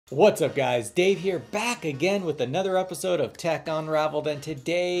What's up guys, Dave here, back again with another episode of Tech UnRaveled, and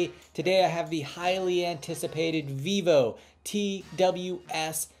today I have the highly anticipated Vivo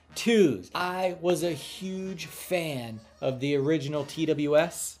TWS 2s. I was a huge fan of the original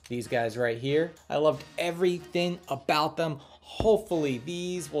TWS, these guys right here. I loved everything about them. Hopefully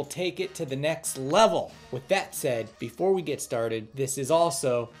these will take it to the next level. With that said, before we get started, this is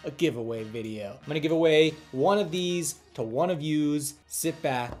also a giveaway video. I'm gonna give away one of these to one of yous. Sit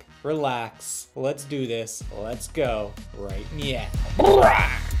back, relax, let's do this. Let's go right now.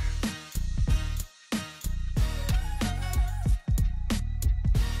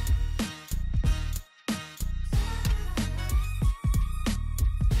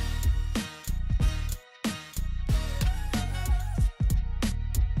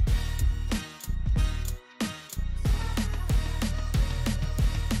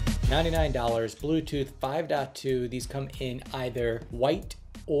 $99, Bluetooth 5.2. These come in either white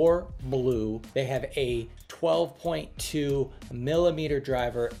or blue. They have a 12.2 millimeter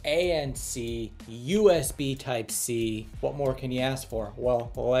driver, ANC, USB Type-C. What more can you ask for?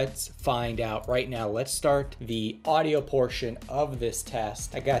 Well, let's find out right now. Let's start the audio portion of this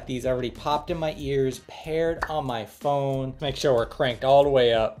test. I got these already popped in my ears, paired on my phone. Make sure we're cranked all the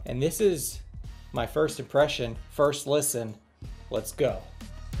way up. And this is my first impression, first listen. Let's go.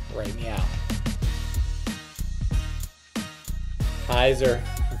 Right meow. Highs are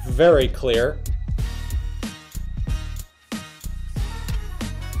very clear.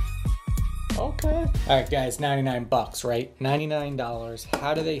 Okay. All right, guys, 99 bucks, right? $99.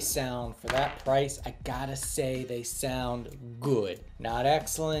 How do they sound for that price? I gotta say they sound good. Not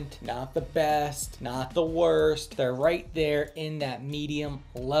excellent, not the best, not the worst. They're right there in that medium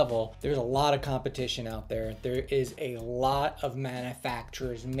level. There's a lot of competition out there. There is a lot of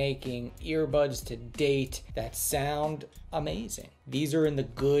manufacturers making earbuds to date that sound amazing. These are in the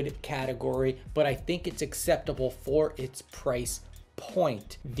good category, but I think it's acceptable for its price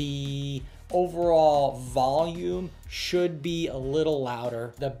point. The overall volume should be a little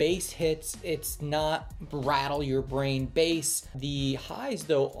louder. The bass hits, it's not rattle your brain bass. The highs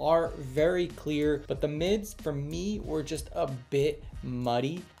though are very clear, but the mids for me were just a bit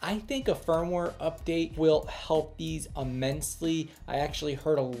muddy. I think a firmware update will help these immensely. I actually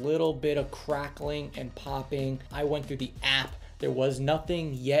heard a little bit of crackling and popping. I went through the app. There was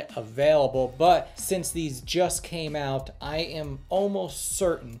nothing yet available, but since these just came out, I am almost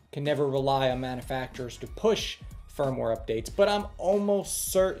certain, can never rely on manufacturers to push firmware updates, but I'm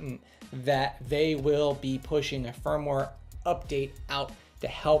almost certain that they will be pushing a firmware update out to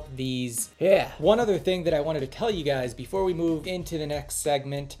help these. Yeah. One other thing that I wanted to tell you guys before we move into the next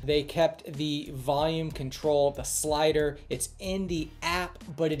segment, they kept the volume control, the slider. It's in the app,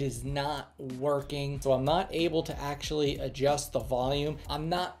 but it is not working. So I'm not able to actually adjust the volume. I'm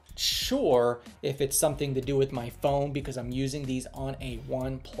not sure if it's something to do with my phone because I'm using these on a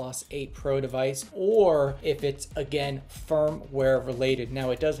OnePlus 8 Pro device, or if it's again firmware related.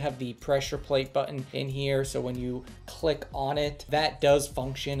 Now it does have the pressure plate button in here, so when you click on it, that does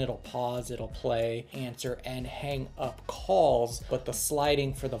function. It'll pause, it'll play, answer, and hang up calls, but the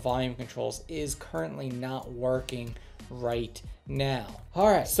sliding for the volume controls is currently not working right now. All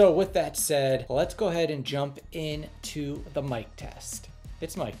right, so with that said, let's go ahead and jump into the mic test.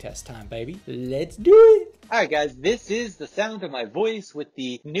 It's mic test time, baby. Let's do it. All right, guys, this is the sound of my voice with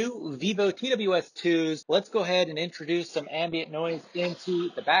the new Vivo TWS 2s. Let's go ahead and introduce some ambient noise into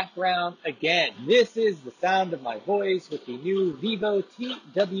the background. Again, this is the sound of my voice with the new Vivo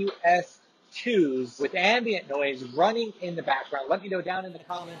TWS 2s with ambient noise running in the background. Let me know down in the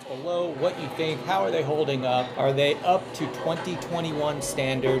comments below what you think. How are they holding up? Are they up to 2021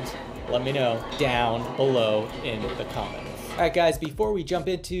 standards? Let me know down below in the comments. All right, guys, before we jump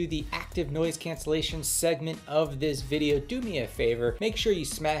into the active noise cancellation segment of this video, do me a favor, make sure you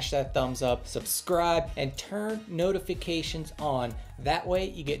smash that thumbs up, subscribe, and turn notifications on. That way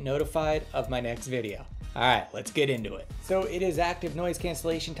you get notified of my next video. All right, let's get into it. So it is active noise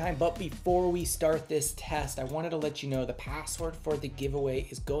cancellation time, but before we start this test, I wanted to let you know the password for the giveaway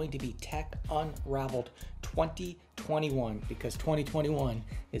is going to be Tech UnRaveled 2021 because 2021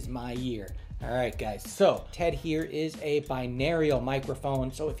 is my year. All right, guys, so Ted here is a binaural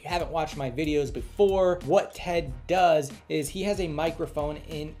microphone. So if you haven't watched my videos before, what Ted does is he has a microphone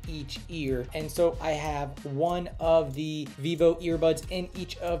in each ear. And so I have one of the Vivo earbuds in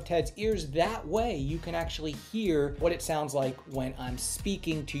each of Ted's ears. That way you can actually hear what it sounds like when I'm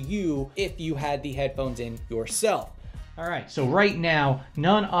speaking to you if you had the headphones in yourself. All right, so right now,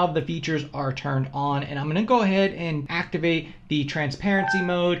 none of the features are turned on, and I'm gonna go ahead and activate the transparency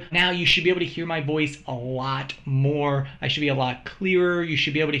mode. Now you should be able to hear my voice a lot more. I should be a lot clearer. You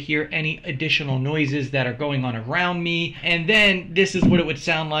should be able to hear any additional noises that are going on around me. And then this is what it would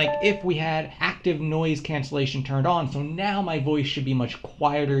sound like if we had active noise cancellation turned on. So now my voice should be much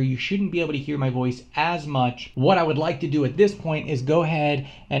quieter. You shouldn't be able to hear my voice as much. What I would like to do at this point is go ahead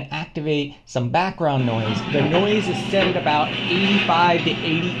and activate some background noise. The noise is set at about 85 to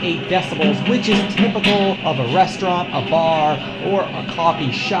 88 decibels, which is typical of a restaurant, a bar, or a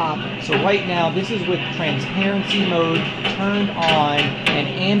coffee shop. So right now, this is with transparency mode turned on and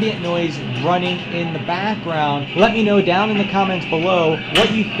ambient noise running in the background. Let me know down in the comments below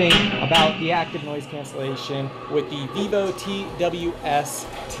what you think about the active noise cancellation with the Vivo TWS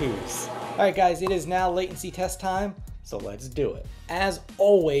 2s. All right, guys, it is now latency test time. So let's do it. As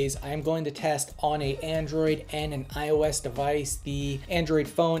always, I'm going to test on an Android and an iOS device. The Android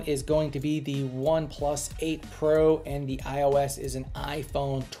phone is going to be the OnePlus 8 Pro and the iOS is an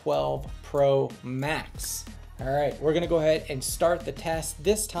iPhone 12 Pro Max. All right, we're gonna go ahead and start the test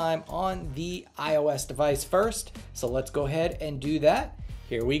this time on the iOS device first. So let's go ahead and do that.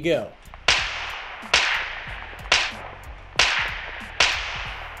 Here we go.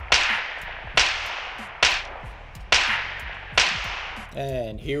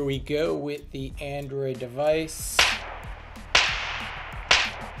 And here we go with the Android device.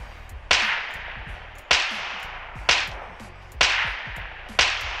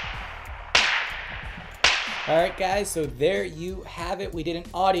 All right, guys, so there you have it. We did an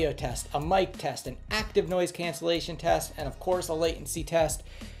audio test, a mic test, an active noise cancellation test, and of course a latency test.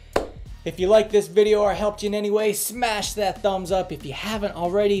 If you like this video or helped you in any way, smash that thumbs up. If you haven't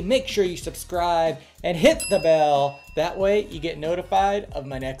already, make sure you subscribe and hit the bell. That way you get notified of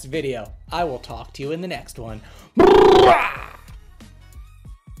my next video. I will talk to you in the next one.